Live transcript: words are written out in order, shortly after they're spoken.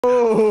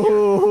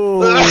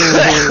Oh!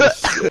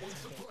 They're gonna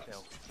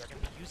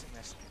be using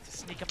this to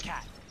sneak up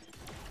cat.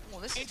 Oh,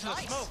 this is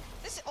nice.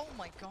 This is, oh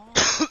my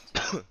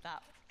god.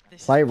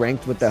 Play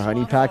ranked with the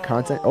honey pack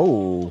content.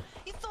 Oh,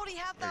 He thought he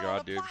had that Oh my God,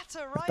 on dude. a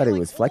platter, right? I thought he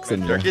was Like,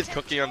 flexing all there. Dirky's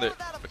cooking on the.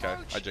 that Okay,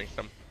 approach. I jinxed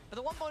him. But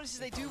the one bonus is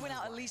they do win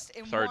out at least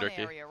in Sorry, one Dirky.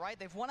 area, right?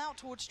 They've won out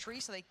towards tree,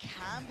 so they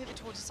can pivot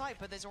towards the site.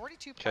 But there's already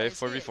two Okay, players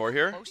 4v4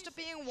 here. Boaster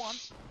being one.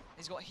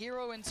 He's got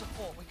Hero in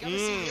support. We're gonna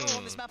see Hero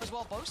on this map as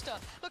well. Boaster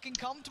looking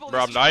comfortable.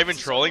 Bro, This I'm not even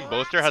is trolling. so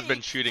Boaster has been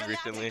ratty. shooting Fnatic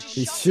recently. just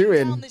he's shutting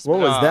shooting. down this What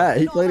was Nah. that?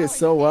 He played it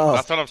so well.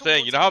 That's what I'm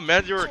saying. You know how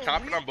mad you were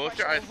copping on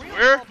Boaster? I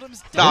swear.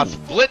 Nah,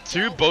 split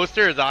 2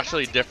 Boaster is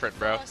actually different,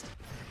 bro.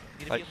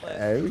 Like,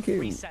 Hey, we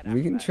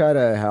can try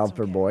to help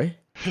her boy.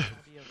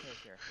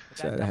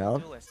 Try to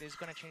help. Is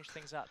gonna change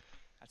things up.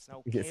 That's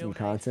no Get some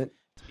content,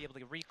 to be able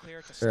to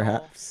re-clear to stall.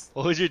 perhaps.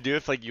 what would you do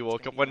if like you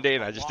woke up one day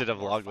and I just did a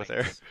vlog with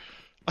her?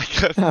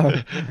 It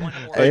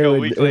Like a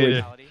week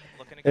later.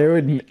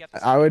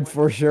 I would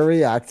for sure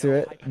react to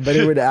it, but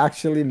it would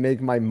actually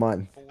make my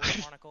month.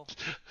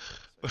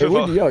 It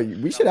would, yo,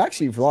 we should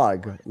actually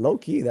vlog. Low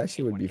key, that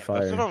shit would be That's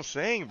what fire. I'm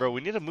saying, bro.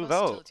 We need to move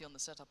out.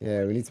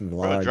 Yeah, we need some Bro,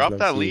 vlogs. drop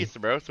that low-key. lease,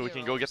 bro, so we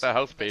can go get that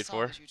house paid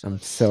for. I'm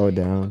so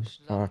down.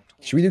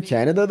 Should we do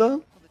Canada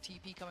though?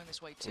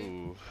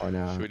 Ooh. Or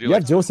no? Should we do You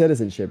like- have dual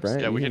citizenship,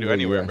 right? Yeah, we can do go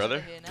anywhere, US.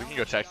 brother. We can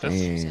go Texas.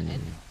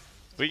 Damn.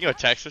 We can go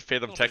Texas, pay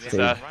them Texas.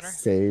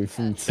 Save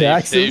some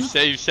Save,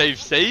 taxes.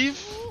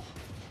 save.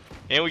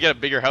 And we get a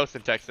bigger house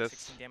in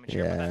Texas.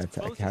 Yeah,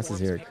 taxes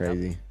here are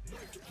crazy.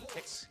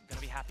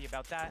 Gonna be happy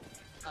about that.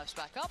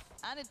 Back up,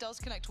 and it does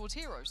connect towards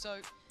Hero. So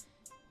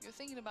you're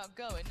thinking about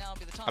going, now would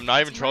be the time. I'm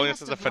not even trolling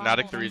this as a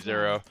Fnatic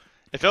 3-0.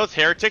 If it was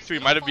Heretics, we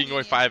might have been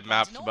going 5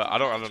 maps, but I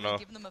don't know.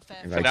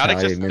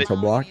 Vitality, just- mental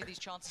block.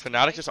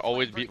 Fnatic just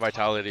always beat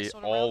Vitality,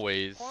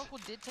 always.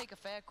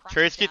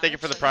 Traceky, thank you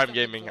for the Prime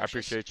Gaming. I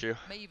appreciate you.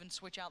 May even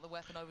switch out the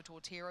weapon over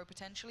towards Hero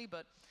potentially,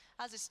 but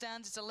as it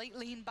stands, it's a late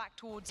lean back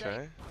towards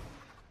Okay.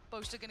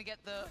 Boaster gonna get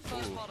the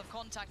first part of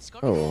contact. He's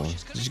got Oh,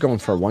 just going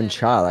for one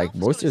shot. Like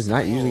Boaster's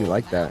not usually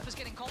like that.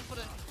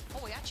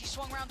 Oh, he actually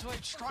swung around to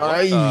a strike.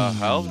 What the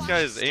hell? This guy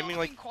is aiming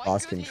like.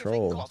 Lost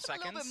control. 12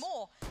 seconds.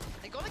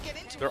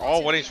 They're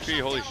all winning streak,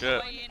 holy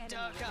shit.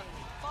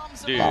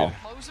 Dude. Wow.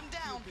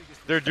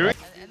 They're doing.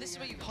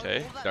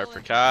 Okay, dart for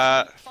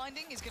cat.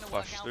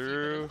 Flush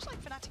through. Looks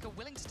like Fnatic are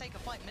willing to take a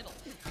fight middle.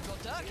 We've got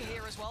Durka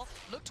here as well.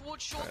 Look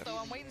towards short though.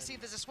 I'm waiting to see if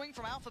there's a swing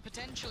from Alpha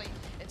potentially.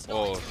 It's not.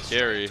 Oh, It's gonna be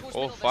scary. straight towards Oh,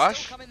 middle. They're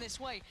flash. still coming this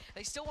way.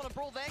 They still want to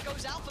brawl. There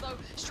goes Alpha though.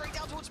 Straight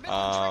down towards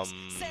middle.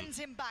 Sends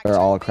him back. They're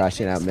all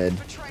crashing out mid.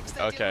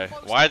 Okay,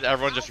 why is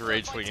everyone just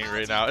rage swinging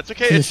right now? It's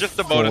okay, it's just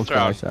a bonus Full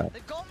round. crash out.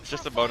 It's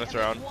just a bonus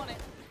round.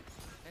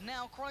 And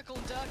now Chronicle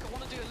and Durka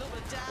want to do a little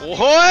bit of damage.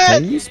 What?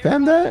 Can you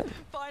spam that?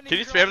 Can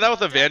you spam that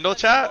with a Vandal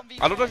chat?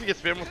 I don't know if you can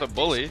spam with a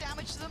bully.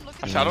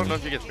 Actually, I don't know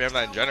if you can spam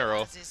that in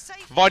general.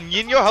 Von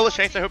Yinho, hello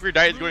Shanks, I hope your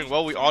diet is going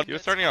well. He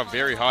was starting out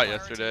very hot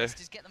yesterday.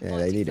 Yeah,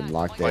 they need him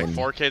locked Like in.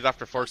 4Ks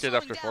after 4Ks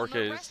after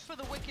 4Ks. Ooh,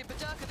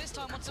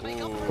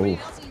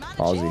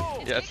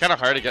 ballsy. Yeah, it's kind of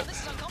hard to get.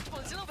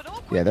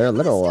 Yeah, they're a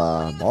little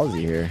ballsy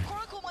here.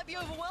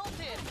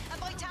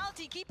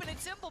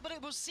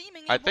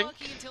 I think.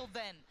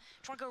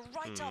 Trying to go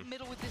right up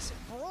middle with this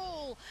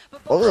brawl.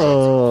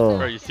 Oh.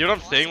 Bro, you see what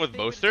I'm saying with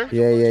Boaster?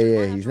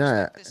 Yeah. He's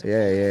not.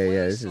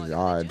 Yeah. This is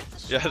odd.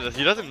 Yeah,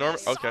 he doesn't normally.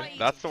 Okay,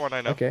 that's the one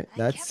I know. Okay,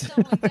 that's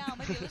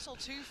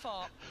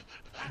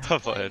I'm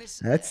playing.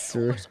 that's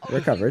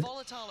recovered.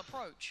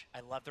 I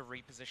love the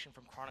reposition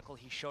from Chronicle.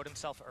 He showed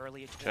himself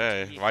early.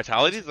 Okay,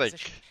 Vitality's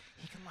like.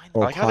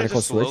 Oh, I like how they're Chronicle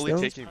just switch slowly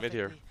though? taking mid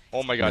here.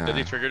 Oh my god, did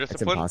he trigger It's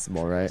discipline?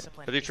 impossible, right?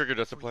 Did he trigger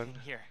discipline?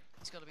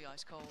 He's got to be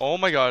ice cold. Oh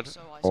my god.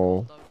 So ice Oh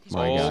cold, though. He's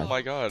my got god. Oh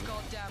my god.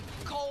 goddamn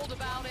cold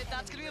about it.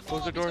 That's gonna be a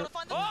Close the follow-up. door. He's gotta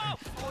find the-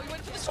 Oh, he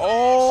went for the switch.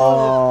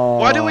 Oh!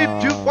 Why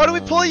do we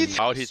pull you?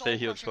 How would he say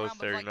he was Soul close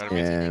there, you know what I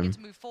crushing mean? around, but Yeah. Vitality get to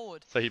move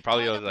forward. So he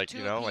probably Lined was up like, the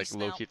you two know, like apiece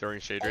now. low-key throwing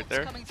shade right Ult's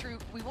there. coming through.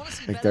 We wanna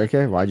see Like, better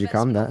Durka, why'd you best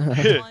calm that?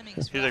 timing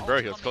as He's well. like, bro,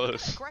 he was Ult's coming in.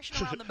 close.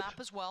 Aggression around the map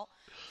as well.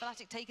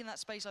 Fnatic taking that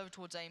space over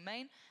towards A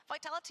main.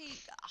 Vitality,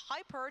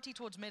 high priority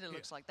towards mid, it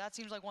looks like. That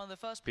seems like one of the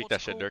first Beat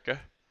ports that of shit, call. Durka.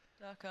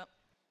 Durka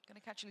gonna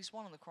catch at least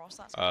one on the cross.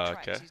 That's good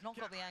tracks. Okay. He's not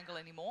got the angle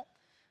anymore,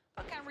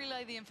 but can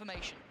relay the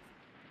information.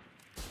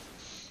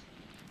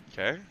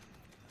 Okay. Team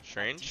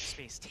Strange.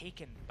 space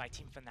taken by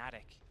Team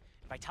Fnatic.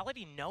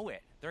 Vitality know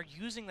it. They're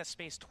using the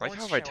space I like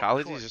towards how Cheryl,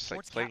 Vitality's towards just, like,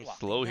 towards playing Catwalk.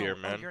 slow They here,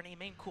 know, man. Oh, you're in A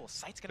main, cool.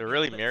 Site's gonna They're be a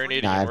really little bit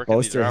marinating further. Nah, and if working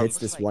these Boaster hits rounds.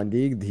 this one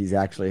dig, he's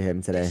actually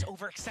him today. He's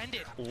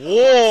overextended.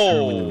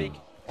 Whoa!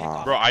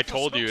 Wow. Bro, I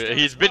told you,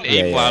 he's been Yeah,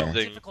 yeah.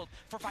 aim-lapsing. Difficult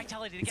for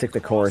Vitality to He get took the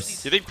across course.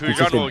 these- Do you think He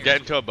took Pujon the- will get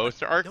into a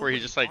Boaster arc where he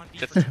just like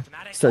gets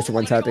Starts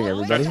one-tapping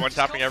everybody. Starts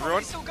one-tapping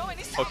everyone?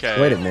 Okay.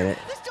 Wait a minute.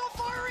 They're still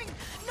firing.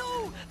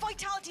 No,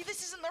 Vitality,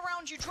 this isn't the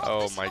round you drop.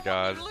 Oh This is my the one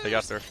god, you they got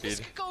lose. their This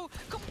feed. could go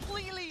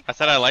completely I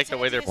said I like the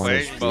way they're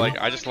unintended. playing, but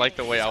like I just like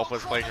the way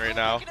Alpha's playing right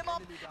now.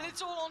 And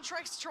it's all on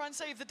Trex to try and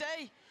save the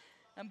day.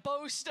 And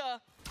Boaster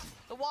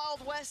The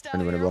Wild West out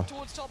Unwinnable. here up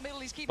towards top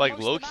middle. He's keeping Like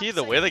most low of the key, map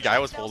the way safe. the guy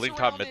was Capsule holding around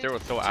top mid it. there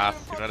was so Two ass. in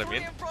You know what I front, mean?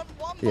 three in front,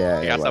 one Yeah,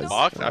 behind. He it got the was,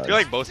 box. it I feel was.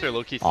 like both are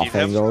low key see Off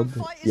him. angled.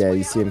 Yeah,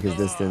 you see him because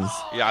distance.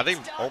 Yeah, I think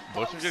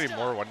both are getting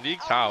more 1D.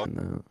 How?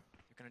 No.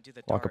 Gonna do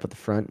the Walk dart, up at the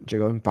front,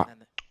 jiggle and bop. and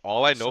then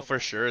All I know for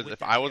sure is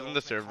if I was in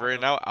the server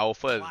right now,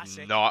 Alpha is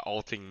not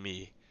ulting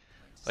me.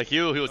 Like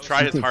he'll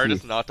try his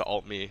hardest not to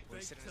ult me.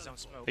 wasted in his own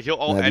smoke. Like he'll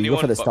ult Do you go anyone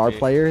for the but star me.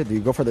 player? Do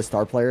you go for the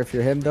star player if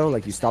you're him though?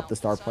 Like you stop the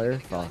star player?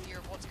 Fuck.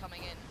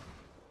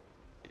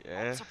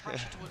 Yeah.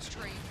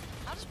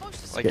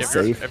 Like Get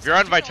if you're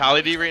on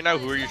Vitality right now,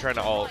 who are you trying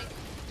to ult?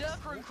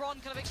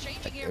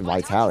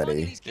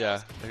 Vitality. Yeah.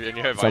 And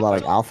you have So about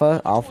like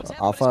Vitality.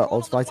 Alpha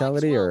ults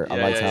Vitality or Yeah,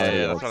 Vitality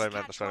yeah, ults? that's what I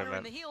meant. That's what I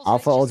meant.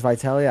 Alpha ults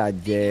Vitality.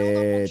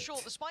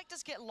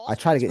 I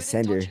try to get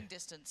Sender.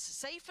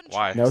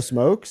 Why? No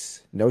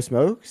smokes. No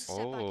smokes.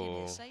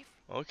 Oh.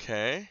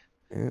 Okay.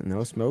 Yeah,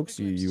 no smokes.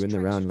 You win the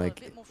round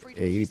like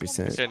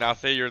 80%. Okay, now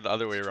say you're the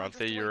other way around.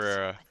 Say you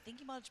were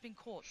an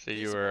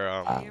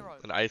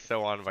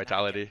ISO on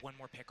Vitality. One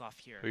more pick off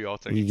here. Who you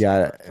ulting? You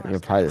got it. You're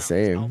probably the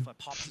same. Alpha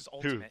pops his Who?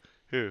 ultimate,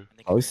 Who? and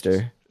they can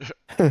Poster.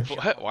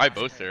 What? Why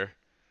Boaster?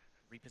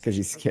 Because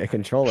he's a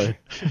controller.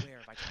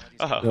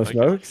 Oh, No okay.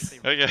 smokes.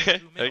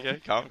 Okay. Okay.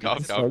 Calm.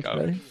 Smokes,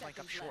 buddy.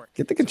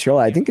 Get the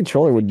controller. I think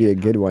controller would be a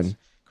good one.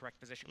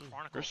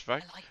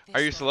 Respect.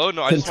 Are you slow?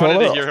 No, I just wanted to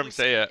Controller. hear him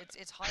say it.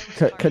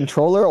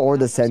 Controller or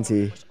the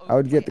Senti. I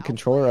would get the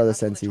controller or the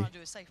Senti.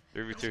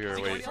 3v2 here.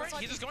 Wait.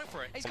 He's just going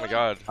for it. Oh my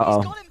god.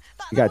 Uh-oh.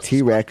 You got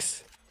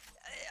T-Rex.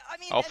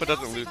 Alpha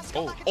doesn't lose.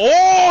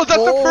 Oh,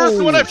 that's the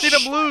first one I've seen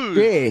him lose.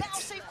 Shit.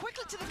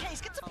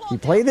 He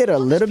played it a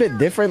little bit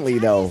differently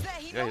though.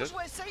 Yeah, he does.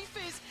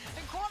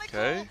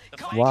 Okay.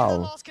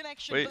 Wow.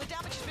 Wait.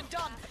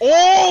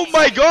 Oh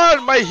my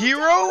god, my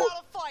hero?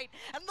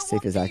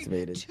 Safe is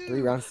activated.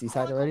 3 rounds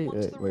Seaside already?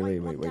 Wait.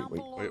 Wait.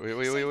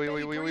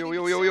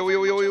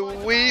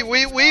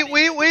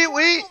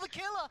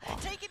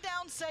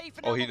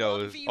 Oh, he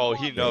knows. Oh,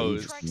 he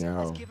knows.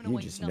 No, you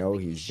just know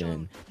he's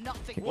been.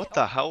 What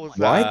the hell was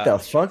that? What the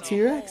fuck,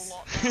 T-Rex?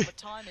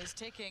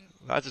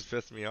 That just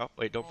pissed me off.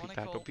 Wait, don't peek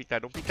that. Don't peek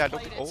that. Don't peek that.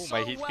 Don't peek. Oh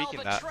my, he's speaking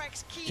that.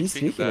 He's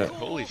speaking that. it.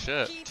 Holy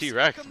shit.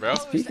 T-Rex, bro.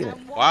 Speaking it.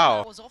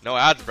 Wow. No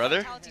ads,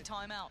 brother.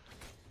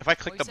 If I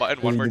click the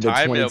button one more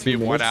time, it'll be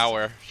 1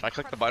 hour. Should I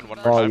click the button one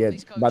more Oh time? yeah.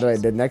 By the way,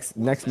 the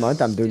next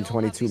month I'm doing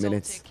 22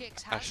 minutes.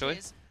 Actually?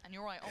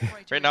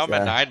 Right now I'm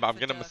at 9, but I'm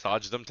gonna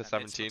massage them to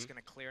 17.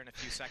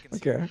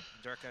 Okay.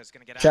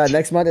 Chad,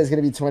 next month is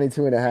gonna be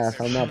 22 and a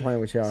half. I'm not playing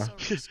with y'all.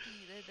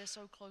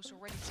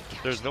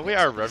 There's no way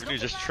our revenue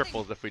just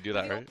triples if we do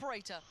that,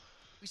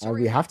 right?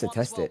 We have to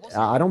test it.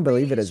 I don't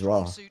believe it as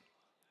well.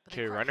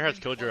 Okay, Reiner has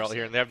Killjoy out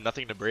here and they have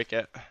nothing to break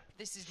it.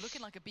 This is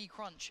looking like a B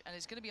crunch, and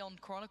it's going to be on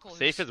Chronicle.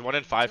 Safe is 1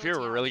 in 5 here.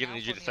 We're really gonna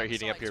need you to start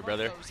heating up here,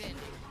 brother.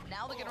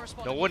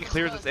 No one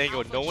clears this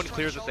angle. No one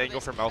clears this angle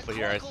from Alpha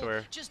here, I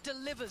swear.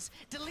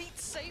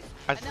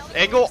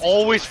 Angle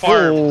always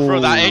farms,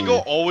 bro. That angle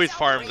always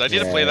farms. I need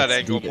to play that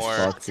angle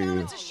more.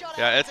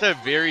 Yeah, it's a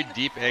very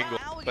deep angle.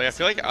 Like I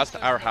feel like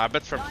our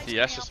habits from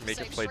CS just make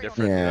us play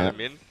different. You know what I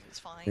mean?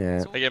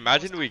 Yeah. Like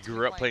imagine we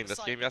grew up playing this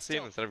game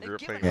yesterday instead of grew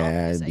up playing.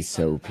 Yeah, it'd be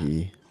so OP.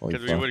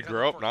 Because we would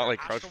grow up not like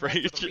crouch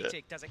rage.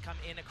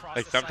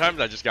 Like sometimes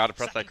I just gotta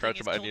press that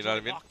crouch button, you know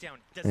what I mean?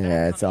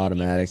 Yeah, it's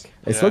automatic.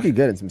 It's looking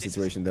good in some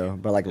situations though,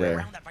 but like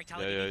rare.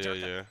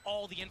 Yeah.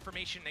 All the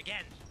information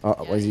again. Oh,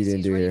 what is he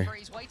gonna do here?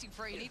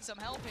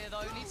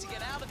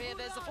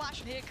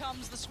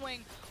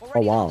 Oh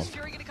wow.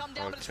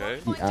 Okay.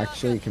 He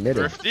actually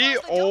committed. Thrifty?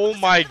 Oh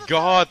my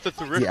god, the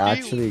Thrifty! He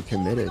actually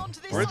committed.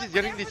 Where is he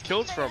getting these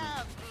kills from?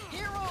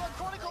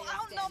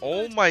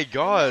 Oh my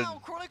god.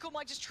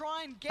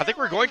 I think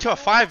we're going to a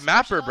 5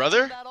 mapper,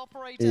 brother.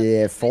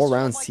 Yeah, 4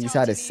 rounds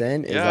Seaside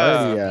Ascent is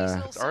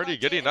already it's already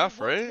good enough,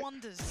 right?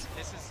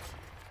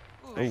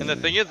 And the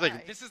thing is,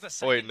 like,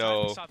 oh wait,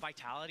 no.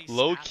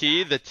 Low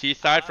key, the T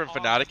side from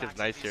Fnatic is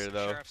nice here,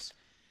 though.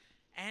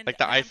 Like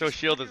the ISO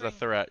shield is a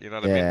threat, you know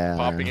what I mean?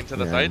 Popping into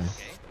the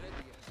sights.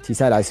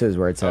 T-side ISO is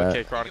where it's at.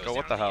 Okay, Chronicle,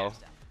 what the hell?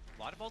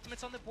 A lot of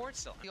ultimates on the board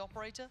still. The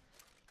operator.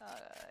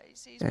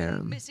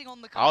 Damn.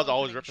 I was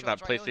always ripping that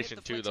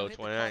PlayStation 2 though,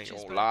 20. I ain't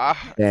gonna lie.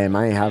 Damn,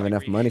 I ain't have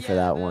enough money for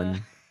that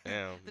one.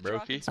 Damn,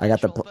 brokey. I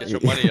got the. Get your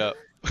money up.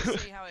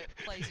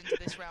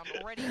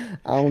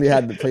 I only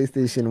had the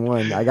PlayStation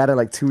 1. I got it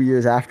like 2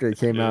 years after it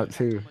came out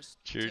too.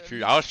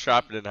 True. I was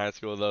trapped in high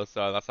school though,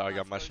 so that's how I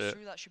got my shit.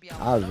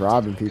 I was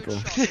robbing people.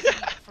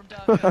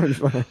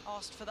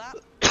 Asked for that.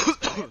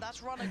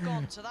 That's run and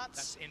gone, so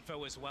that's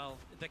info as well.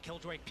 The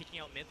Killjoy peeking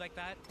out mid like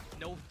that.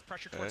 No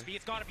pressure towards B.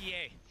 It's gotta be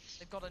A.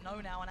 They've got to know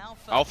now, and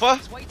Alpha. Alpha?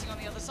 Is waiting on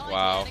the other side.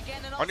 Wow.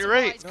 On your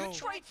right. No.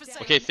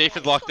 Okay, Safe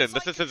is locked in.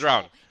 This is his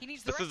round.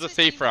 This is the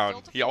safe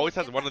round. He always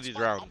has one of these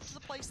rounds.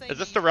 Is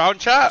this the round,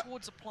 chat?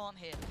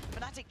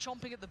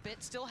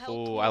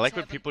 Oh, I like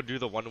when people do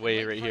the one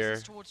way right here.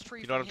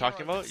 You know what I'm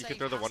talking about? You can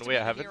throw the one way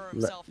at heaven.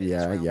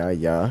 Yeah.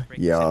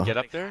 Get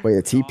up there. Wait,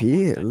 a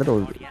TP? A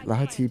little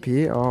loud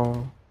TP?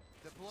 Oh.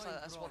 So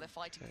that's what they're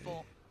fighting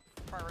for.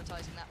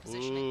 Prioritizing that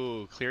positioning.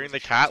 Ooh, clearing the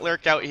cat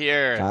lurk out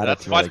here. Gotta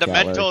That's clear the cat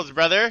fundamentals,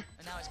 brother. And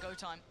now it's go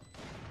time.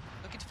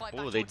 Looking to fight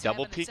back Ooh, they towards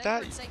double heaven. peeked It's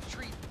that? Safe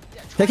retreat.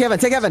 Yeah, Take heaven,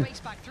 take heaven. space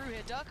back through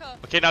here. Durka.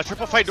 Okay, now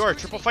triple fight door.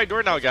 Triple fight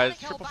door now, guys.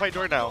 Triple fight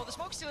door now.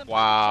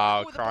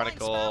 Wow,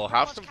 Chronicle.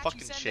 Have some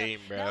fucking shame,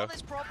 bro.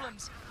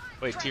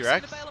 Wait,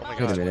 T-Rex? Oh my Wait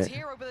a god. minute.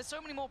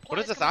 What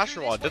is this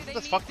Asher wall? Doesn't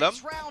this fuck them?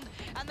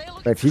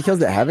 If he kills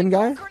the heaven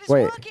guy?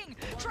 Wait.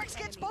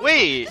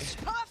 Wait.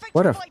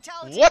 What a...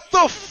 What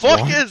the fuck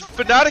What? is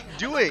Fnatic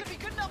doing?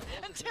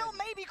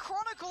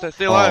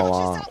 Stay Oh, alive.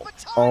 wow.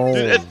 Oh,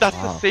 Dude, that's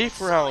wow. the safe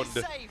round.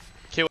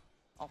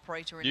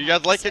 You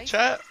guys like it,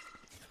 chat?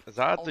 Is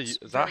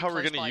that how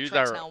we're gonna use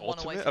our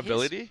ultimate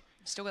ability?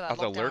 As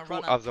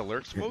a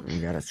lurk smoke?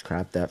 You gotta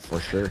scrap that for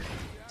sure.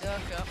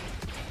 Durka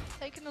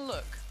taking a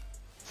look.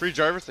 Free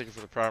Jarvis, thank you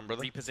for the prime,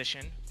 brother.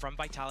 Reposition from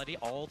Vitality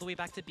all the way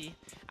back to B.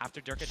 After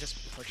Durka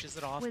just pushes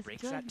it off,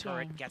 breaks that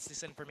turret, gets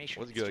this information.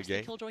 What's good,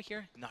 gang? Killjoy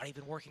here, not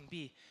even working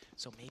B.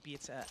 So maybe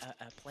it's a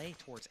play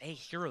towards A.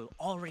 Hero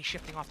already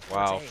shifting off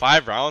towards Wow, A.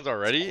 5 rounds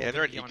already, and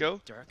they're in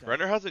eco. Durka.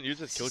 Renner hasn't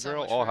used his Killjoy So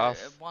much all for, half.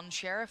 one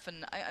sheriff,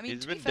 and I mean,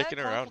 He's to be been fair, dicking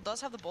Chronicle around. does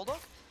have the bulldog.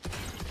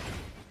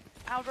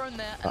 Aldrone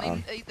there,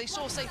 and they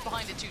saw safe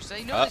behind it too, so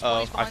they know there's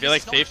bodies I behind feel it.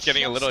 like It's not Safe's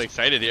getting a little just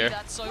excited here.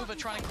 That's over,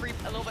 trying to creep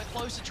a little bit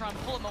closer, try and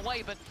pull him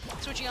away, but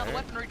switching out the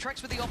weaponry.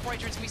 Trex with the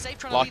operator, it's gonna be Safe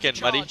trying to lead the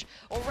charge.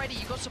 Already,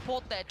 you've got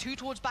support there, 2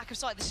 towards back of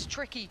site. This is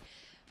tricky.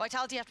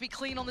 Vitality have to be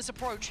clean on this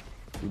approach.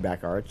 You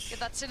back arch. Get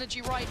that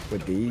synergy right.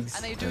 With these.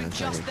 And they're doing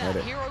just that.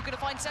 Hero gonna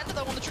find center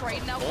though on the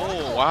trade now.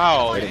 Oh,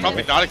 wow. You're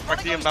probably not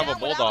expecting him to have a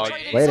bulldog.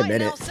 Wait a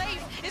minute.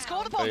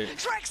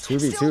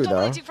 2v2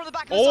 though.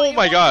 Oh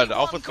my god,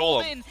 Alpha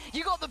Golem.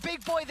 You got the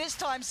big boy this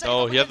time.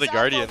 Oh, he has the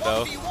Guardian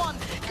though.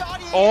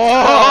 Oh!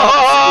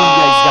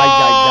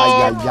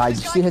 Did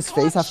you see his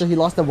face after he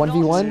lost the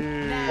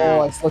 1v1?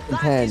 Oh, it's looking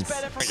tense.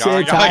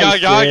 Shit, type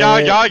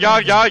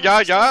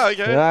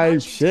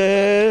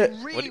shit.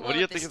 What do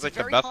you think is like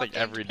the best like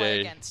every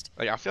day?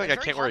 Like I feel like I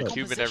can't wear a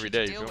Cuban every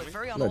day. You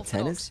feel me? Little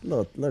tennis,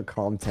 little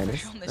calm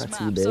tennis. Not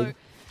too big.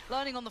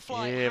 Learning on the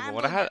fly. Yeah, but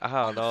when I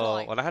don't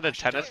know, when I had a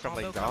tennis from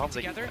like Dom,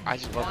 like, I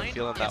just wasn't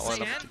feeling that one.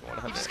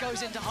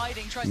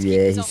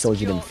 Yeah, he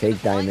sold you them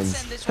fake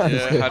diamonds. Yeah,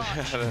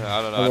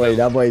 I don't know.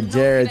 That boy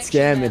Jared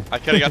scamming. I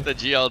could have got the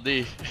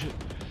GLD.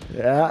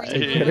 Yeah,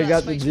 he could have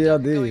got the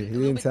GLD. He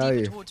didn't tell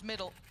you.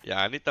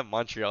 Yeah, I need the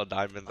Montreal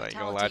diamonds. I ain't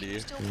gonna lie to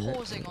you.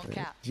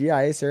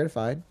 GIA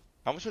certified.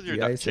 How much was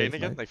your chain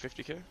again? Like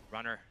 50k?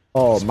 Runner.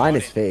 Oh, mine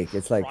is fake.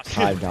 It's like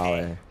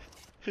 $5.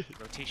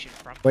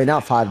 Wait,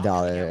 not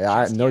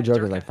 $5. No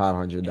joke, it's like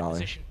 $500.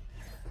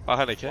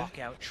 $500k? Walk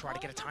out, try to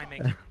get a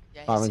timing.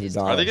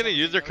 $500. Are they gonna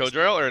use their code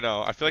rail or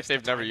no? I feel like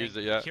they've never used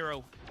it yet.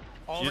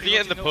 Using it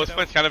in the post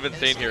play is kind of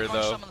insane here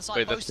though.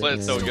 Wait, the split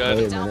is so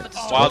good.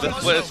 Wow, the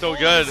split is so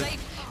good.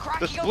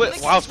 The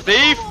split, wow,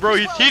 Safe, bro,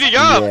 he's heating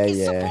up.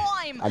 Yeah.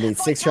 I mean,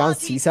 6 rounds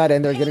T-side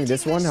and they're getting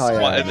this one? Oh, yeah,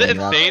 well, is it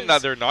insane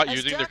that they're not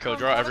using their code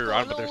draw every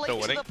round, but they're still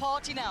winning? Yeah, I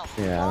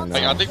don't know.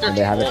 Like, I think they're...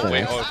 Oh,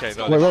 wait, okay,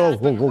 no.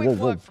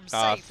 Whoa.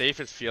 Safe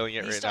is feeling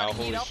it right now,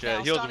 holy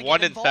shit. He was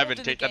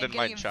 1-7, take that in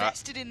mind,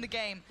 chat.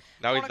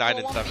 Now he's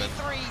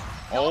 9-7.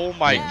 Oh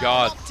my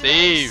god,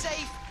 Safe!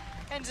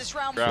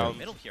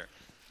 Ground.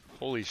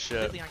 Holy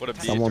shit, what a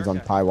beat. Someone's on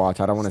Pie Watch.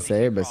 I don't want to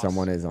say it, but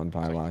someone is on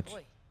Pie Watch.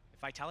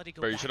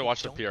 Bro, you should have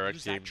watched the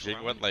PRX game.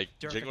 Jing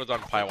was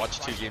on Pie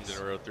Watch 2 games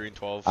in a row,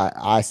 3-12.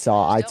 I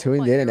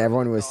tuned in and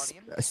everyone was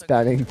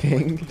spamming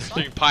ping.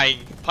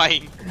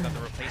 Pieing.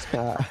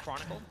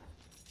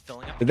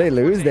 Did they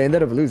lose? They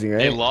ended up losing,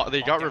 right?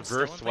 They got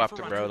reverse swept,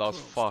 bro. That was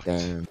fucked.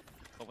 Damn.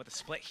 But with the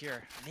split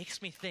here,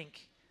 makes me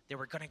think they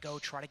were gonna go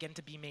try to get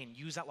into B main,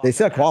 use that. They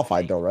still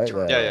qualified though, right?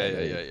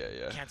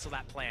 Yeah. Cancel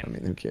that plan. I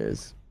mean, who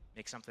cares?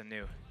 Make something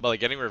new. But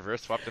like getting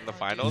reverse swept in the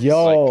finals.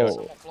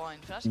 Yo,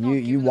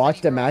 you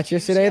watched the match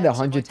yesterday, the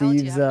 100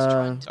 Thieves.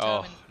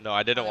 Oh no,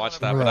 I didn't watch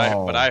that,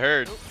 but I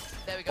heard.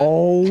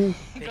 Oh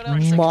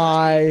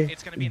my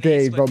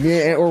days, bro. Me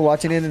and Ant were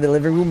watching it in the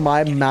living room.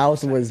 My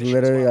mouth was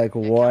literally like,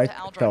 what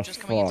the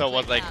fuck? So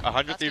was like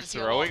 100 Thieves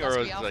throwing, or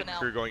was like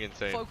crew going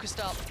insane?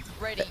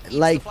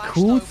 Like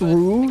who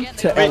threw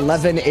to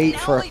 11-8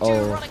 for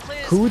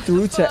who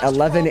threw to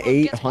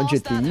 11-8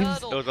 100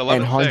 Thieves It was and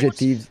 100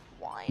 Thieves.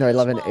 No,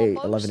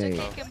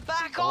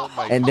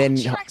 11-8. And then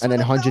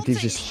 100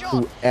 Thieves just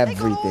threw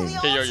everything.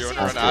 Okay, yo, you wanna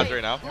run ads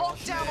right now?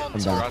 I'm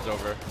done. Round's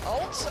over.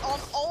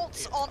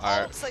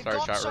 Alright, sorry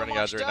chat, we're running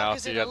ads right now,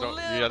 so you guys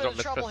don't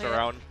miss this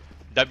around.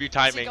 W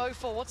timing.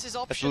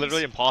 It's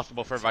literally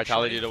impossible for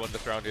Vitality to win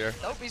this round here.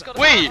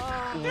 Wait!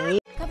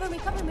 Cover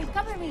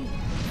me.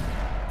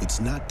 It's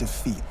not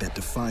defeat that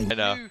defines. I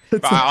know. Bro,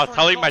 I was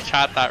telling my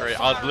chat that right.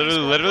 I was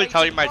literally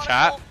telling my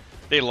chat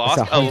They lost.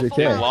 That's 100K.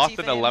 They lost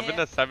an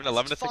 11-7,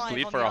 11-6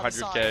 lead for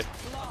 100K.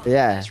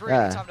 Yeah,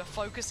 yeah.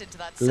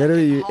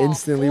 Literally, you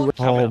instantly.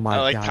 Oh my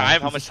like god.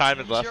 time? How much time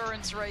is left?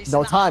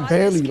 No time,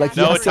 barely. Like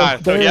no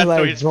time.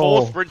 So, he's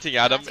full sprinting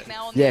at him.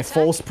 Yeah,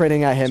 full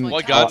sprinting at him.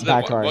 What guns?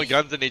 What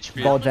guns in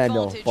HP? Bold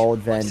Vandal, full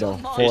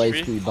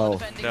HP,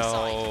 both.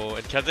 No,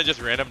 and Kevin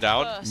just ran him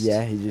down.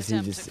 Yeah, he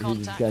just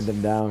gunned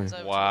him down.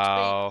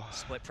 Wow.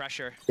 Split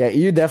pressure. Yeah,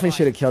 EU definitely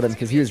should have killed him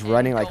because he was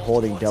running like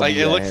holding W. Like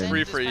it looks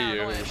free for EU.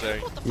 You're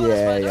saying?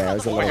 Yeah, it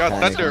was a oh my god,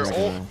 Thunder!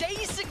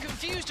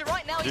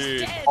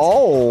 Dude.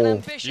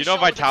 Oh. You know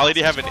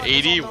Vitality have an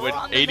 80% win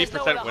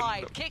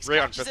rate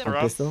on pistol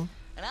rounds?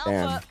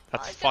 Damn.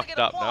 That's fucked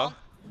up, no?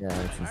 Yeah,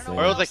 that's insane.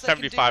 Or it was like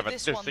 75. I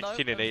think they're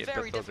 16 and 8 in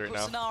pistols right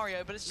now.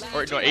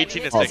 Or no,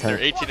 18 and 6. They're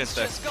 18 and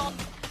 6.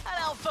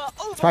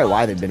 That's probably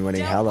why they've been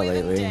winning hella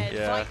lately.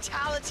 Yeah.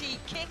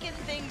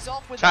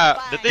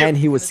 And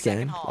he was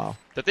scanned. Wow.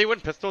 Did they win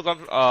pistols on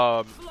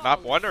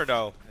map 1 or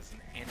no?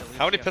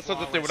 How many pistols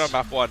did they win on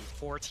map 1?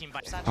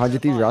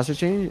 100 Thieves roster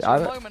change? I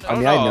mean,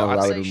 I know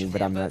I would remove,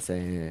 but I'm not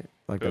saying it.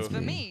 Like that's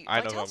me. I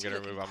know who I'm gonna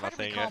remove. I'm not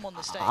saying it.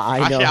 I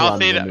know. Actually, I'll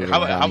say it.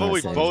 How about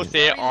we both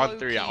say it on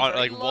 3? On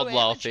like one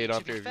I'll say it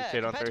on 3. If you say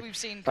it on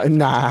 3.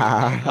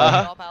 Nah.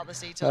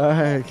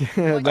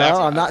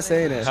 No, I'm not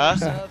saying it. Huh?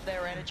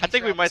 I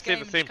think we might say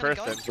the same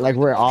person. Like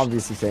we're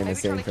obviously saying the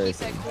same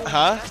person.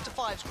 Huh?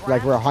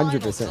 Like we're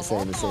 100%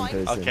 saying the same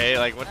person. Okay.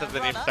 Like what does the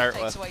name start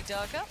with?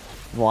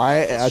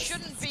 Why? That's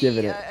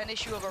giving it.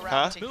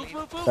 Huh?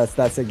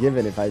 That's a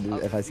given if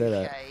I say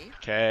that.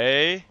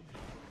 Okay.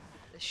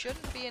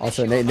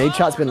 Also, Nate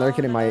Shot's been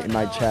lurking in my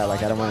chat.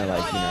 Like I don't want to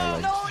like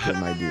give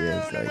my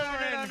ideas. Like,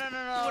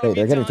 wait,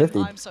 they're getting 50.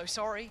 I'm so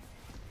sorry.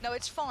 No,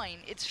 it's fine.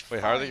 It's fine.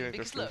 Wait, how are they getting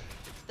because 50? look,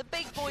 the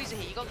big boys are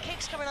here. You got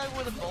Kicks coming over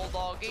with a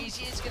bulldog.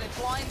 He's gonna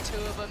climb 2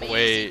 of them.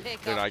 Wait,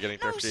 they're not getting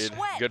 50.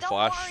 Good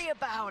flash. Don't worry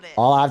about it.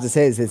 All I have to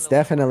say is it's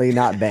definitely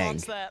not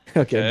Bang.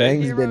 Okay,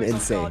 Bang's been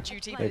insane.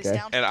 Okay.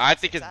 And I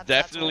think it's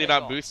definitely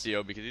not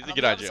Boostio because he's a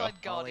good IGL.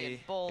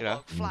 You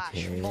know?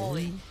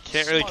 Okay.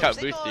 Can't really cut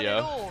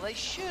Boostio.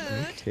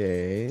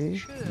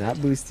 Okay. Not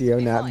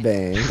Boostio, not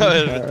Bang.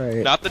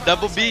 Alright. Not the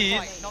double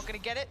B's. Not gonna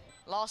get it.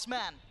 Last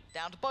man.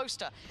 Down to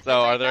Boaster.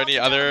 So are there any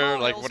other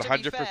like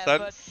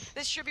 100%?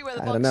 This should be where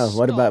the I don't know.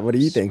 What do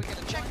you think? We're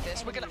gonna check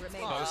this. We're gonna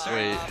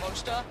Wait.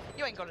 Boaster,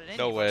 you ain't got it in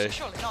No you, way.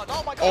 Surely not.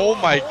 Oh my god. Oh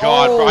my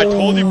god, bro. I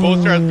told you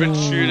Boaster has been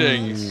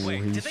shooting.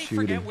 He's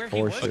shooting for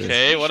sure.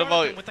 Okay, what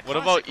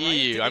about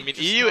EU? I mean,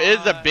 EU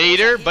is a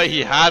baiter, but he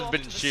has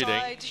been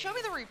shooting. Show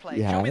me the replay.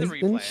 He has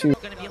been shooting.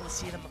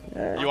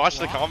 You watch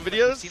the comm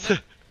videos?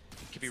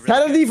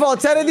 10 of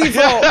default, 10 of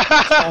default!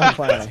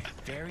 Oh,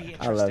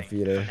 I love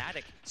Peter.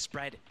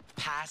 Spread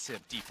passive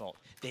default.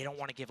 They don't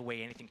want to give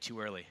away anything too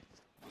early.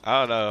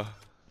 I don't know.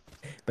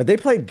 But they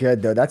played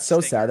good though. That's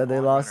so sad that they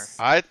lost.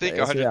 I think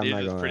 100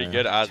 Thieves is pretty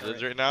good as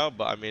is right now,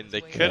 but I mean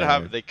they could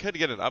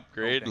get an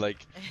upgrade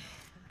like.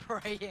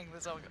 I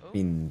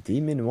mean,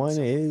 Demon 1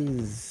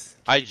 is.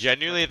 I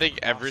genuinely think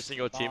every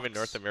single team in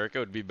North America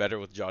would be better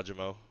with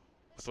Jajimo.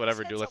 With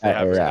whatever duelist they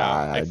have right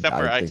now,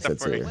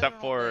 except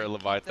for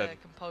Leviathan.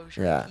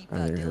 Yeah,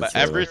 but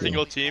every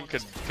single team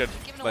could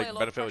like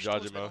benefit with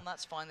Jajimo.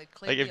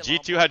 Like if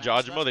G2 had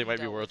Jajimo, they might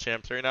be world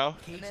champs right now.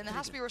 And then there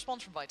has to be a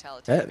response from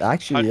Vitality.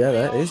 Actually, yeah,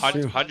 that is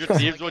true. 100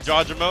 Thieves with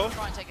Jajimo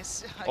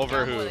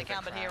over who?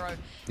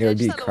 It would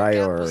be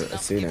Cryo or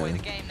Asuna.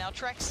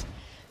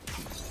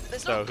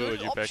 There's no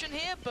good option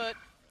here, but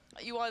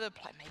you either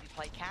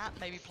play Cat,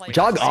 maybe play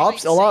Jog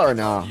ops a lot or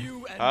no?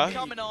 Huh?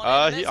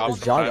 He ops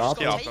sometimes.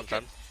 He ops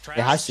sometimes.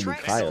 It has to be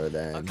Cryo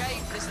then,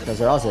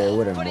 because or else it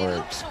wouldn't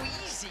work.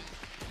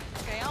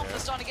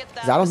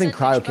 Because I don't think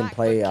Cryo can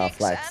play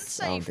flex.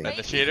 I don't think.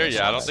 Initiator?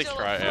 Yeah, I don't think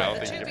Cryo. Yeah, I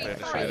don't think he can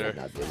play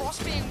Initiator.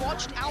 Cross being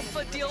watched.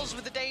 Alpha deals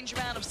with the danger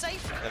man of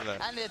safe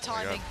and the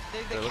timing.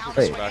 The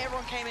counters when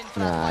everyone came in.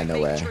 Nah,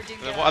 no way.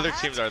 What other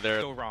teams are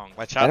there?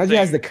 My chat Energy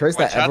has the curse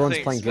that everyone's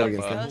playing good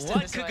against him.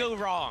 What could go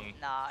wrong?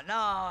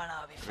 No.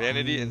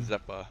 Vanity and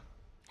Zeppa.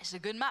 It's a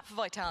good map for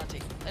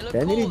Vitality.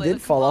 Vanity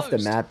did fall off the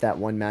map that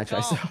one match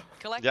I saw.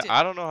 Yeah,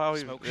 I don't know how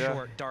he.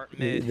 Short, dart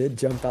He mid. did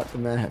jump out the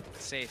map.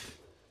 Safe.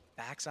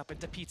 Backs up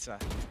into Pizza.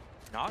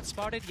 Not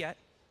spotted yet.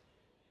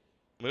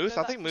 Moose?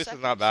 I think Moose is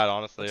not bad,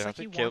 honestly. I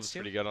think Caleb's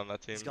pretty good on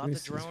that team. He's got the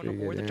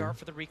drone or the dart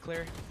for the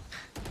reclear.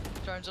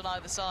 Drones on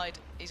either side.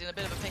 He's in a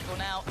bit of a pickle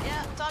now.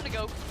 Yeah, time to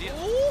go.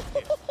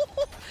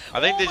 I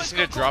think they just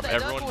need to drop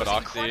everyone but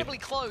Oxy.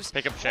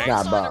 Pick up Shanks.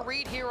 Nah, bro.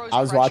 I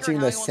was watching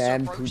the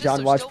Sam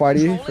Pujan watch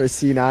party for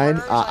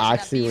C9. I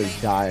actually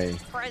was dying.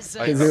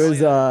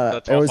 Because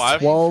it was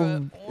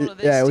 12.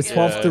 Yeah, it was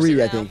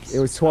 12-3, I think. It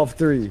was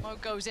 12-3.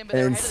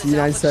 And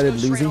C9 started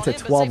losing to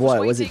 12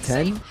 what? Was it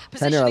 10?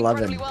 10 or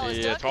 11?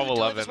 Yeah,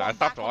 12-11. I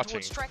stopped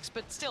watching.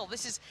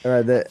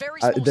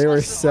 They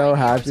were so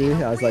happy.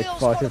 I was like,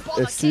 fuck, if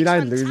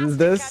C9 loses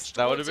this,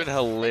 that would have been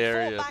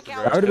hilarious, bro.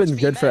 That would have been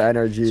good for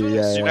energy.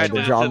 Yeah,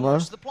 the drama.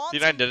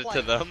 C9 did it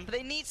to them. But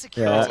they need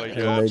Yeah,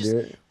 security. and they do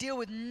it. Deal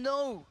with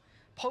no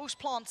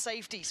post-plant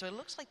safety, so it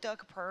looks like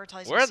Durka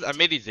prioritizing. Where's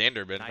Amity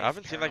Xander been? I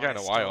haven't seen that guy in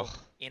a while.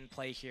 In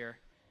play here.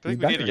 He's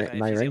back in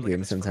my rank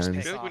game sometimes.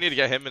 I feel like we need to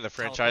get him in the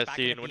franchise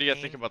scene. What do you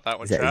guys think about that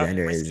one, Chat?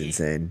 Xander is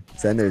insane.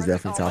 Xander is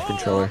definitely top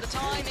controller.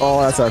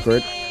 Oh, that's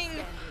awkward.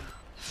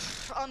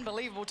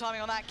 Unbelievable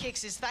timing on that.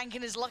 Kicks is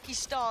thanking his lucky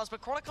stars,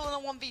 but Chronicle in a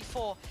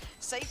 1v4.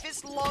 Safe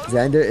is low.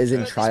 Xander is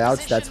in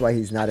tryouts, that's why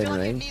he's not in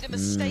rank. Maybe.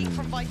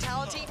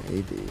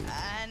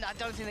 And I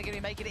don't think they're going to be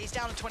making it. He's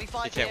down to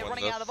 25 here,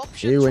 running out of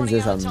options. He wins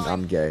this,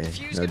 I'm gay.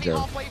 No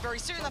joke.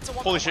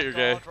 Holy shit, you're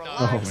gay.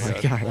 Oh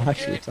my god, I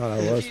actually thought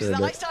I was for a I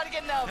bit. started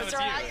getting nervous.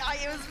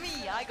 It was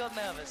me. I got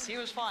nervous. He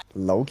was fine.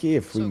 Low-key,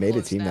 if we made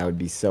a team, that would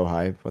be so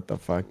hype. What the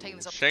fuck?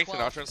 Shanks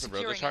and Options and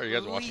Brother Shot, are you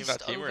guys watching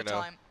that team or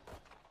no?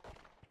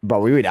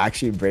 But we would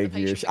actually break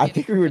viewership. I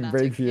think we would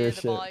break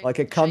viewership. Like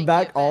a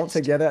comeback all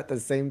together at the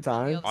same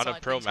time. On a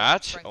pro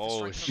match?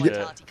 Oh shit.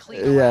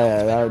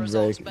 Yeah, that would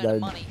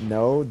break.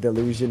 No,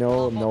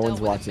 delusional. No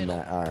one's watching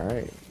that.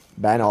 Alright.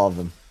 Ban all of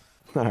them.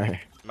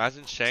 Alright.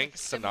 Imagine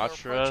Shanks,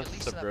 Sinatra,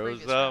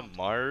 Sabrosa,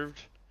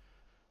 Marv,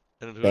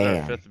 and who would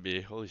our fifth be?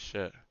 Holy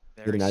shit.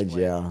 Get an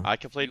IGL. I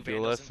could play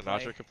Duelist,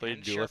 Sinatra could play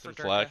Duelist and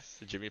Flex,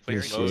 Jimmy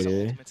plays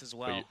Smoke. As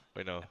well.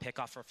 Wait, no. A pick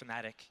off for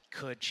Fnatic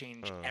could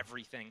change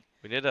everything.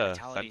 We need a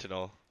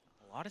Sentinel.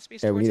 A lot of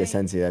space. Yeah, we need a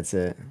Sensi, that's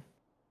it.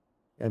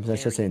 I'm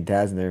just saying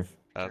Taz nerf.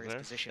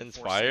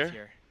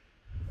 Inspire?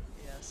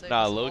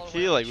 Nah,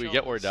 low-key, like we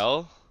get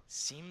Wardell.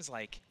 Seems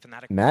like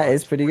Fnatic Matt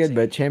is pretty good,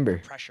 but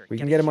Chamber. We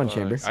can get him on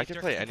Chamber. I can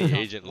play any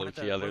agent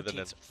low-key other than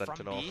a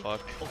Sentinel.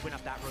 Fuck.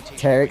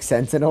 Tarek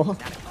Sentinel?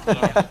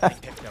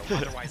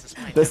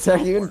 Does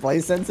Tarek even play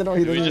Sentinel?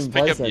 He doesn't even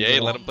play Sentinel. We just pick up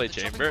Ye, let him play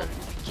Chamber?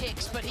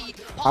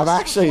 I'm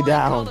actually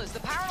down.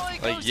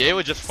 Like, Ye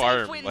would just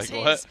farm. Like,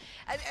 what?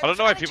 I don't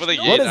know why people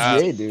think Ye What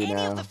does Ye do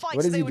now?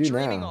 What does he do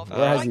now?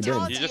 Where has he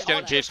been? He's just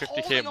getting paid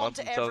 50k a month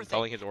and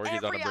selling his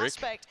orgies on a break.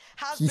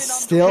 He's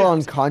still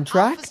on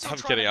contract? I'm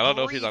kidding. I don't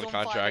know if he's on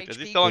contract. Is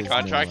he still on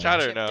contract,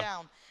 Chat, or no?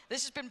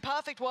 This has been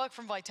perfect work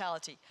from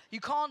Vitality. You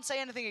can't say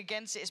anything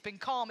against it. It's been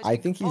calm. I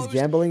think he's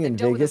gambling in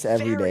Vegas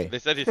every day. They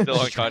said he's still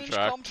on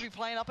contract. To be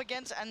playing up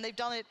against, and they've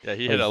done it. Yeah,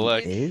 he hit a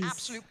lick.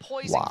 Absolute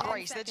poison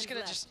grace. They're just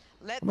gonna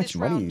let How much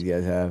money do you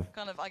guys have?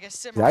 kind of, I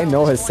guess, I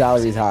know his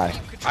salary's high.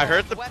 I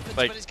heard the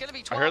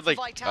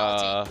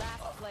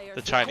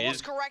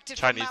Chinese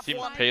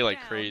teams pay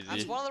like crazy. Yeah,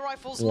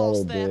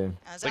 they do.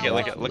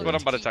 Look what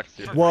I'm about to text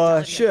you.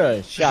 我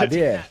是傻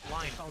爹，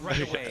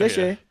谢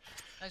谢。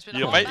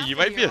 You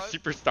might be a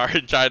superstar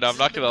in China. I'm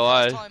not gonna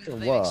lie.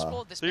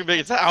 Wow. So you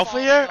make, is that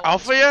Alpha year?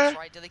 Alpha year?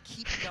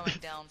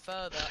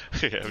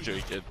 Yeah, I'm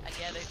joking.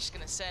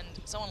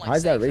 How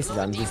is that racist?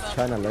 I'm just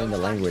trying to learn the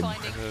language.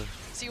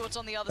 See what's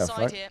on the other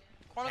side here.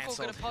 Chronicle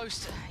gonna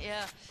post,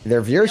 yeah.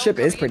 Their viewership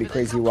is pretty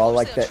crazy. Well,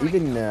 like the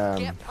even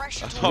like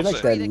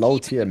the low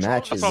tier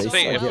matches. That's what I'm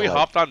saying. If we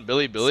hopped on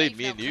Billy,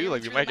 me and you,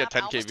 like we might get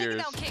 10k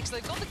viewers.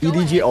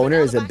 EDG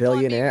owner is a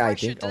billionaire, I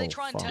think. Oh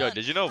fuck. Yo,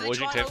 did you know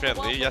Wojing Fan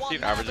Lee? Yes, he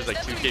averages like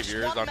 2k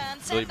viewers on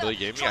Billy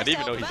Gaming. I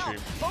didn't even know he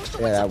streamed.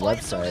 Yeah, that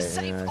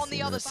website. Yeah, on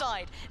the other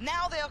side.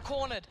 Now they are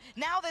cornered.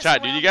 Now they're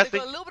Chat, dude, you guys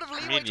think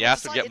me and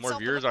Yas would get more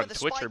viewers on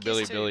Twitch or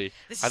Billy?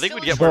 I think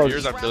we'd get more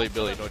viewers on Billy,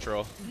 no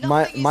troll.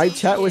 My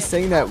chat was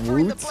saying that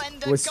Woot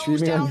was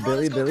streaming on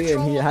Billy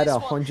and he had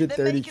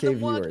 130k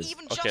viewers.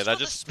 Okay, that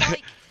just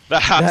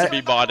that has to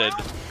be botted.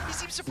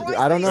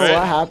 I don't know what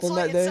happened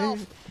that day,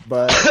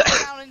 but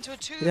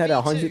he had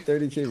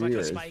 130k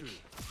viewers.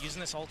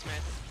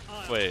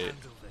 Wait,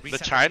 the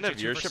China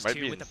viewership might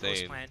be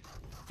insane.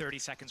 30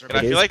 seconds and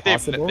I feel like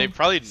they've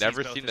probably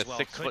never seen a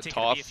 6-foot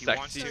tall,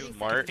 sexy,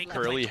 smart,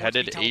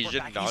 curly-headed,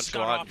 Asian,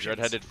 nonchalant,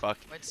 dread-headed fuck.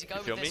 You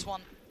feel me?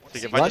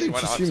 Like Why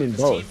didn't you stream in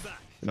both?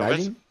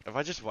 Imagine. If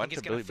I just went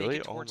to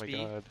Billy, oh my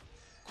god.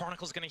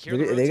 Chronicle's gonna hear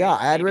they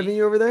got ad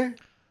revenue over there?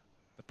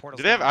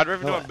 Do they have ad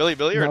revenue on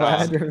Billy or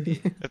not?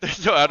 If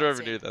there's no ad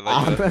revenue, then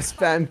like, I'm gonna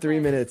spend 3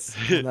 minutes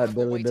on that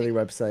Billy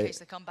website. In case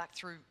they come back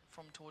through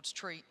from towards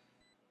Tree,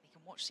 they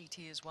can watch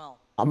CT as well.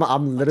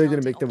 I'm literally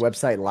gonna make the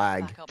website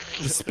lag.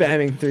 Just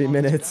spamming 3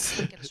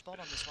 minutes. Get a spot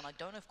on this one. I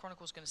don't know if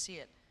Chronicle's gonna see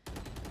it.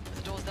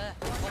 The door's there.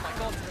 Oh my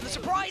god. The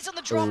surprise on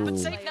the drop, but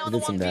safe now in the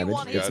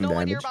 1v1. He has no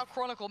idea about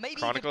Chronicle. Maybe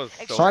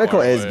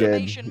Chronicle is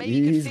good.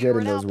 He's good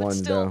in those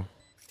ones though.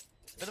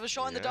 Bit of a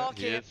shot in the dark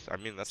here. I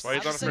mean, that's why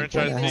he's on a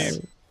franchise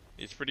team.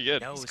 He's pretty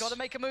good. He's got to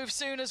make a move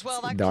soon as well.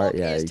 That Dart,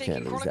 yeah, is you taking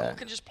can't lose Chronicle that.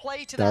 can just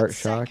play to Dart that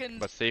shock.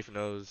 second. But safe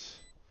knows.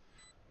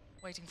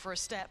 Waiting for a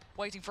step,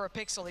 waiting for a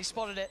pixel. He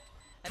spotted it.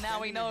 And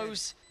now he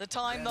knows the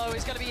time though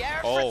is going to be air.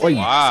 Oh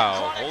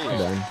wow, holy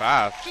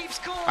fast.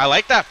 I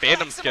like that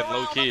Phantom skin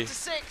low key.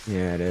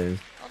 Yeah, it is.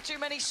 Not too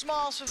many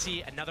smiles for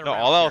No,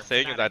 all I was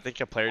saying is I think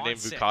a player named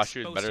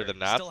Vukashu is better than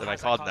Nats, and I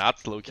called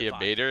Nats low key a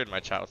baiter, and my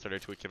chat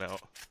started tweaking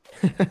out.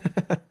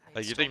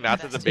 Like, you think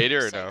Nats is a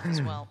baiter or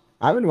no?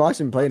 I haven't watched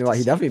him play in a while.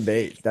 He definitely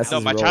baits. That's no,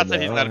 his my role, chat said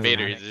though. he's not a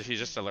baiter. He's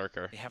just a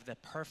lurker. They have the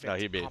perfect no,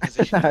 he baits.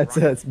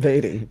 That's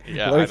baiting.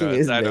 Yeah, Lurking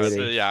I know. is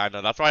baiting. Yeah, I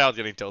know. That's why I was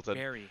getting tilted.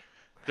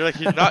 They're like,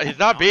 he's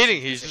not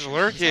baiting. He's just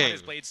lurking.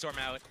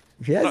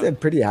 He has a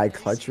pretty high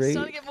clutch rate.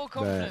 No. This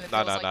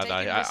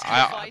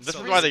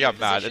is why they got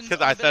mad. It's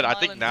because I said I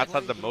think Nats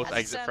has the most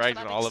exit frags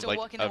in all of like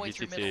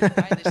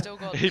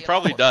VCT. He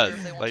probably does.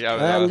 Like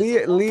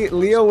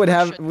Leo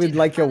would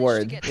like a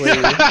word.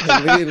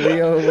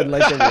 Leo would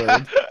like a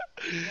word.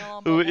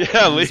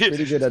 Yeah, Leo's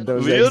pretty good at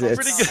those Leo's exits.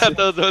 pretty good at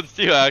those ones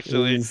too,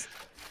 actually.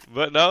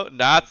 But no,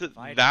 Nats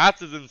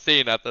is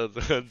insane at those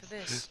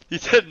ones. He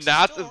said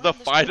Nats is the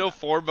final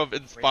form of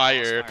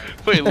Inspire.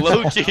 Wait,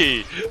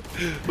 Loki.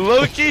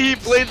 Loki, he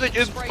plays like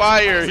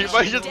Inspire. He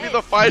might just be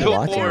the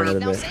final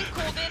form.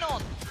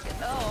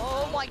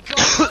 Oh my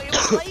god, it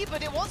was late,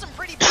 but it wasn't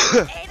pretty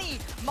by any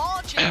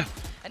margin.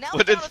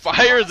 When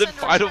Inspire is in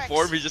final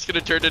form, he's just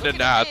gonna turn into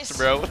Nats,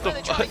 bro. What the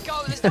fuck?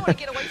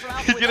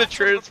 He's gonna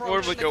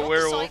transform like a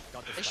werewolf.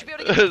 His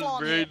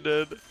brain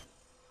dead.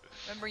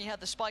 Remember, you had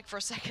the spike for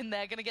a second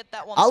there. Gonna get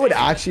that one. I would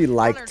actually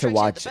like to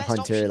watch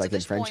Hunter like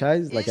in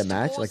franchise, like a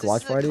match, like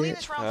watch party. Yeah,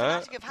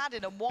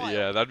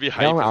 that'd be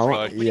hype as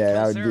fuck. Yeah,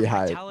 that would be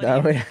hype.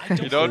 That would.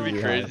 You know what'd be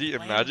crazy?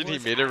 Imagine he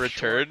made a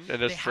return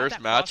in his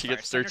first match, he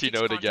gets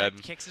 13-0'd again.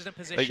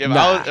 Like if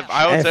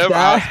I was him,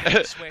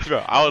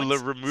 I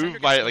would remove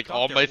my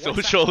all my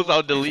socials. I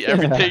would delete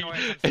everything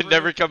and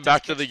never come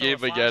back to the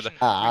game again.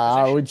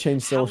 I would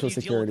change social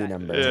security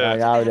number. Yeah.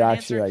 Like I would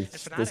actually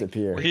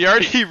disappear. He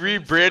already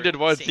rebranded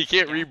once. He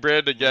can't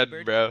rebrand again,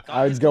 bro.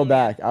 I would go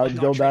back. I would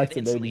go back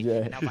to Baby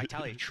J. Now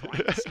Vitality trying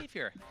to save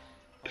here.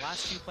 The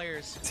last two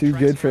players. Too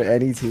good for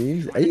any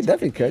team. You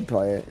definitely could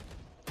play it.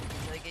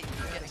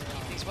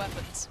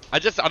 I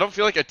don't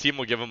feel like a team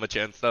will give him a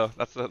chance though.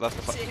 That's the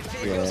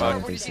Yeah,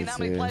 fuck.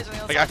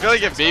 Like I feel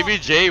like if Baby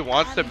J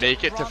wants to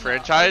make it to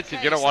franchise,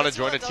 he's gonna want to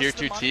join a tier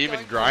 2 team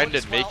and grind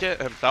and make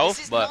it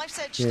himself. But I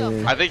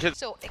think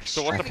so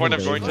what's the point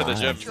of going to the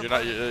gym?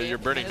 You're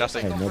burning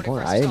nothing. No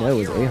point. I didn't know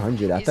it was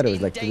 800. I thought it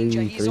was like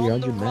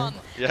 300, man.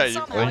 Yeah,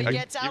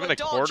 even a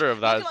quarter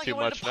of that is too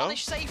much, no?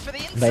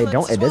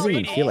 But it doesn't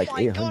even feel like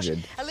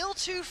 800. Oh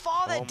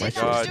my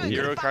god,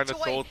 Hero kind of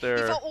sold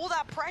there.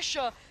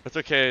 It's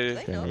okay.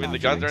 I mean, the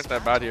guns aren't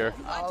that bad here.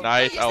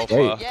 Nice alpha.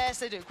 Dude, if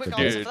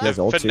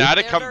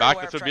Fnatic come back,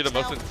 this would be the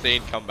most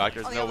insane comeback.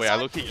 There's no way. I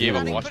look, he gave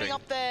up watching.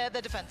 Their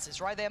defenses,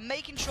 right? They're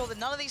making sure that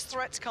none of these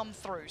threats come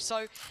through.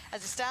 So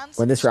as it stands,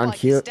 when this round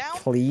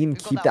clean,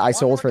 keep the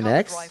iso ult for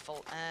next.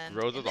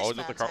 Rose is always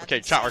with the crumble. Okay,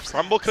 chat. Are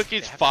crumble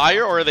cookies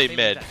fire or are they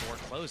mid?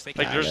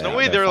 Like, there's no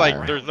way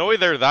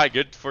they're that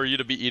good for you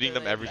to be eating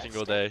them every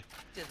single day.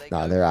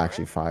 No, they're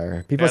actually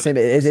fire. People say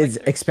it's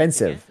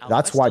expensive.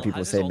 That's why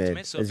people say mid.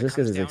 It's just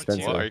because it's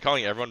expensive. Well, are you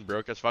calling everyone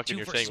broke as fuck and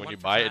you're saying when you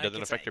buy it, it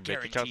doesn't affect your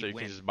bank account, so you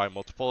can just buy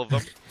multiple of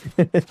them?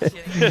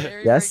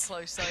 Yes?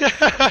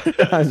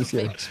 I'm just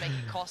kidding.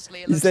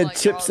 You said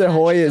Chips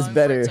Ahoy is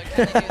better.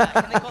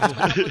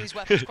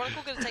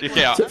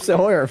 Chips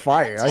Ahoy are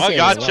fire. Oh my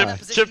god,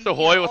 Chips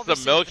Ahoy with the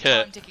milk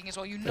hit.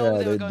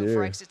 Yeah, they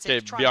do. Okay,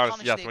 be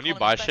honest, yes, when you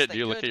buy shit, do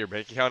you look at your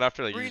bank account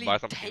after? Like, you buy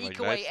something like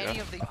nice,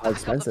 yeah? How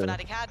expensive?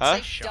 Huh?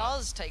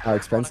 How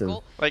expensive?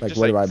 Like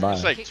what do I buy?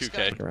 Just like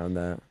 2K. Around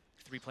that.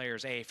 3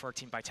 players A for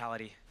Team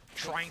Vitality.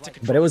 Trying to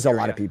but it was a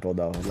lot of people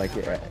though. Like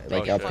I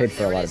paid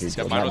for a lot of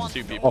people. Yeah, mine was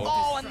 2 people.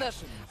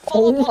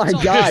 Oh my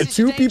god,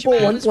 2 people,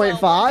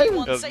 1.5? It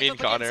was me and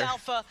Connor.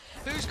 What?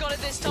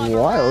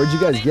 Where'd you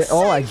guys get?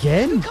 Oh,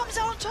 again?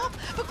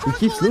 He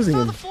keeps losing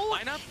him.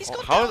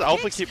 How does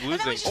Alpha keep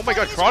losing? Oh my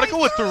god, Chronicle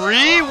with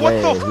 3?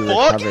 What the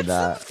fuck?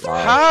 That.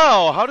 Wow.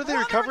 How? How did they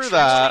recover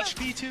that?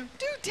 Wait,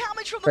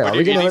 are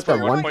we gonna let that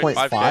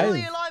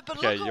 1.5?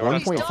 Okay,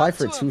 1.5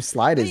 for 2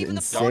 slide is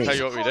insane. I'll tell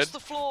you what we did.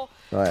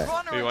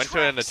 What? We went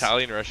to an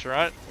Italian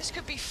restaurant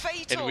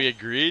and we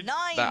agreed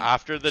that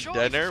after the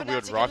dinner we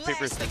would rock,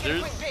 paper,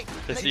 scissors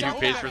to see who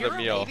pays for the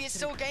meal.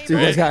 So you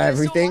guys got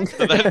everything?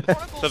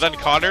 So then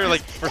Connor,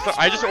 like,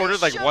 I just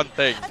ordered like one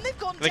thing. And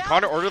then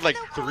Connor ordered like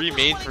 3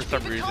 mains for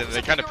some reason and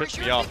it kind of pissed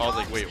me off. I was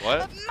like, wait,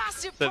 what?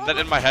 So then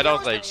in my head I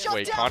was like,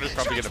 wait, Connor's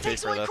probably gonna pay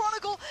for this.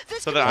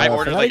 So then I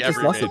ordered like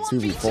every main. Just lost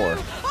it 2v4.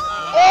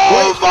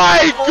 Oh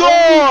my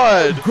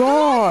god!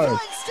 God!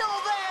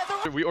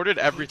 We ordered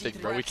everything,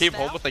 bro. We came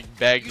home with like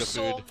bags of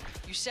food.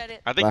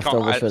 I think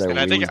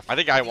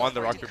I won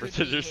the rock paper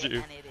scissors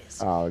too.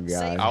 Oh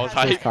god. I was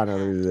hyped. Connor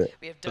loses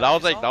it. So that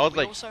was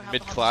like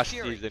mid-class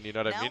season, you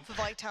know what I mean?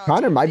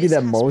 Connor might be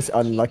the most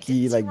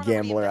unlucky like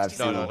gambler I've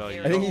seen. No.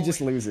 I think he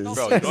just loses.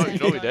 Bro, you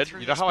know what we did?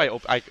 You know how I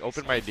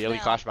opened my daily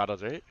clash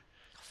battles, right?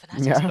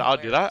 Yeah. So I'll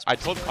do that. I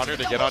told Connor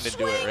to get on and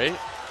do it, right?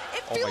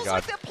 Oh my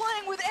god.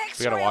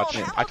 We gotta watch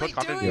it. I told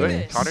Connor to do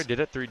it. Connor did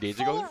it 3 days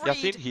ago.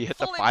 Yasin, he hit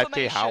the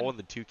 5K howl and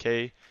the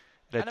 2K.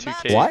 The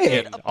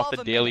 2K off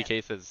the daily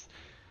cases.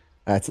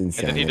 That's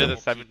insane. And then he did a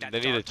 7. Then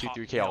he did a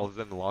 2-3K all of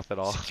them and lost it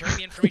all. Securing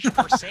the information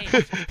per se,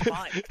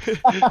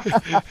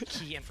 but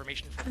key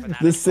information from Fnatic.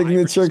 The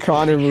signature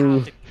Connor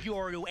move.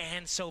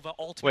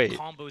 Wait,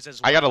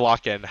 I gotta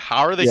lock in.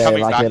 How are they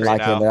coming back right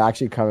now? They're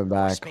actually coming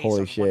back.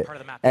 Holy shit.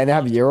 And they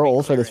have Euro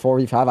ult for this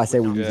 4v5. I say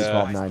we use it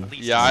 12-9.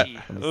 Yeah.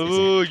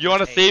 Ooh, you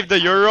wanna save the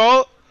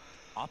Euro?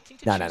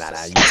 Nah.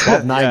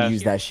 12-9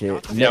 use that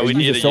shit. Yeah, we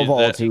need to use Silva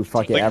ult it. too.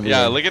 Fuck it, everyone.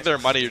 Yeah, look at their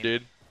money,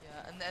 dude.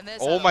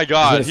 Oh my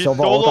god, he's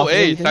solo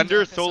A.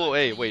 Thunder solo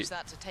A. Wait.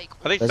 I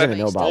think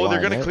Thunder. Oh,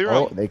 they're gonna clear him.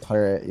 Oh, they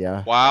clear it,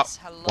 yeah. Wow.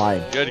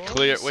 Why? Good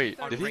clear. Wait,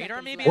 did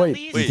he? Wait,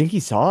 you think he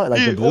saw it?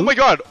 Like the blue? Oh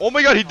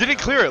my god, he didn't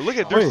clear it. Look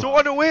at, they're so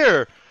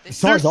unaware.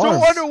 They're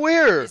so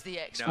unaware.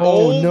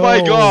 Oh no.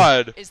 My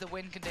god.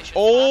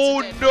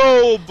 Oh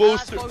no,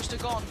 Boaster.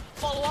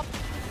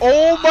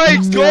 Oh my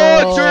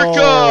god,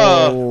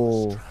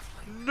 Durka.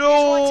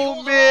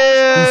 No,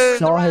 man! He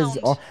saw his.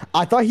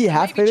 I thought he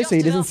half finished, so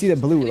he doesn't see the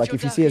blue. Like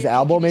if you see his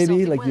elbow,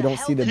 maybe like you don't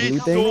see the blue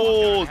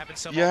thing.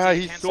 Yeah,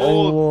 he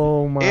sold.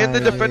 Oh my. And the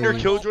defender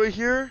Killjoy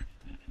here.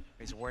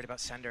 He's worried about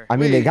Sender. I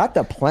mean, they got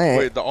the plant.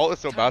 Wait, the ult is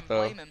so bad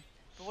though.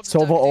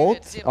 Sova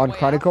ult on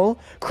Chronicle.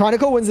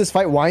 Chronicle wins this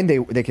fight. Wine,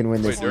 they can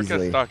win this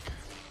easily. Stuck.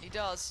 He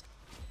does.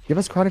 Give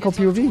us Chronicle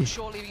POV.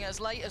 Sure, leaving it as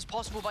late as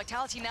possible.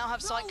 Vitality now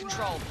have site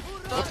control.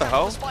 What the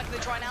hell?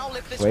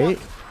 Wait.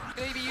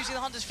 Going to be using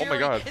the Hunter's Fury. Oh my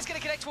god. It's going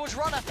to connect towards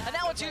Runner, and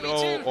now a 2v2.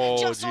 No. Oh,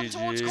 just on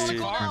towards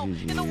Chronicle now.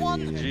 In the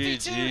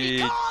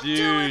 1v2.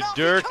 Dude,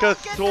 Durka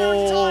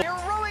sold.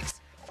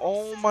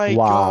 Oh my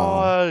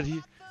god.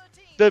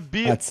 The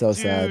beat. That's so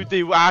dude, sad.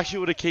 They actually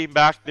would have came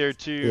back there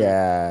too.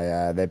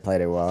 Yeah, they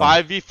played it well.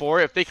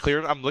 5v4. If they clear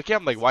him, I'm looking.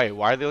 I'm like, why?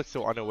 Why do they look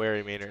so unaware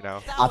in main right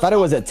now? I thought it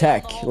was a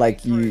tech.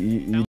 Like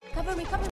you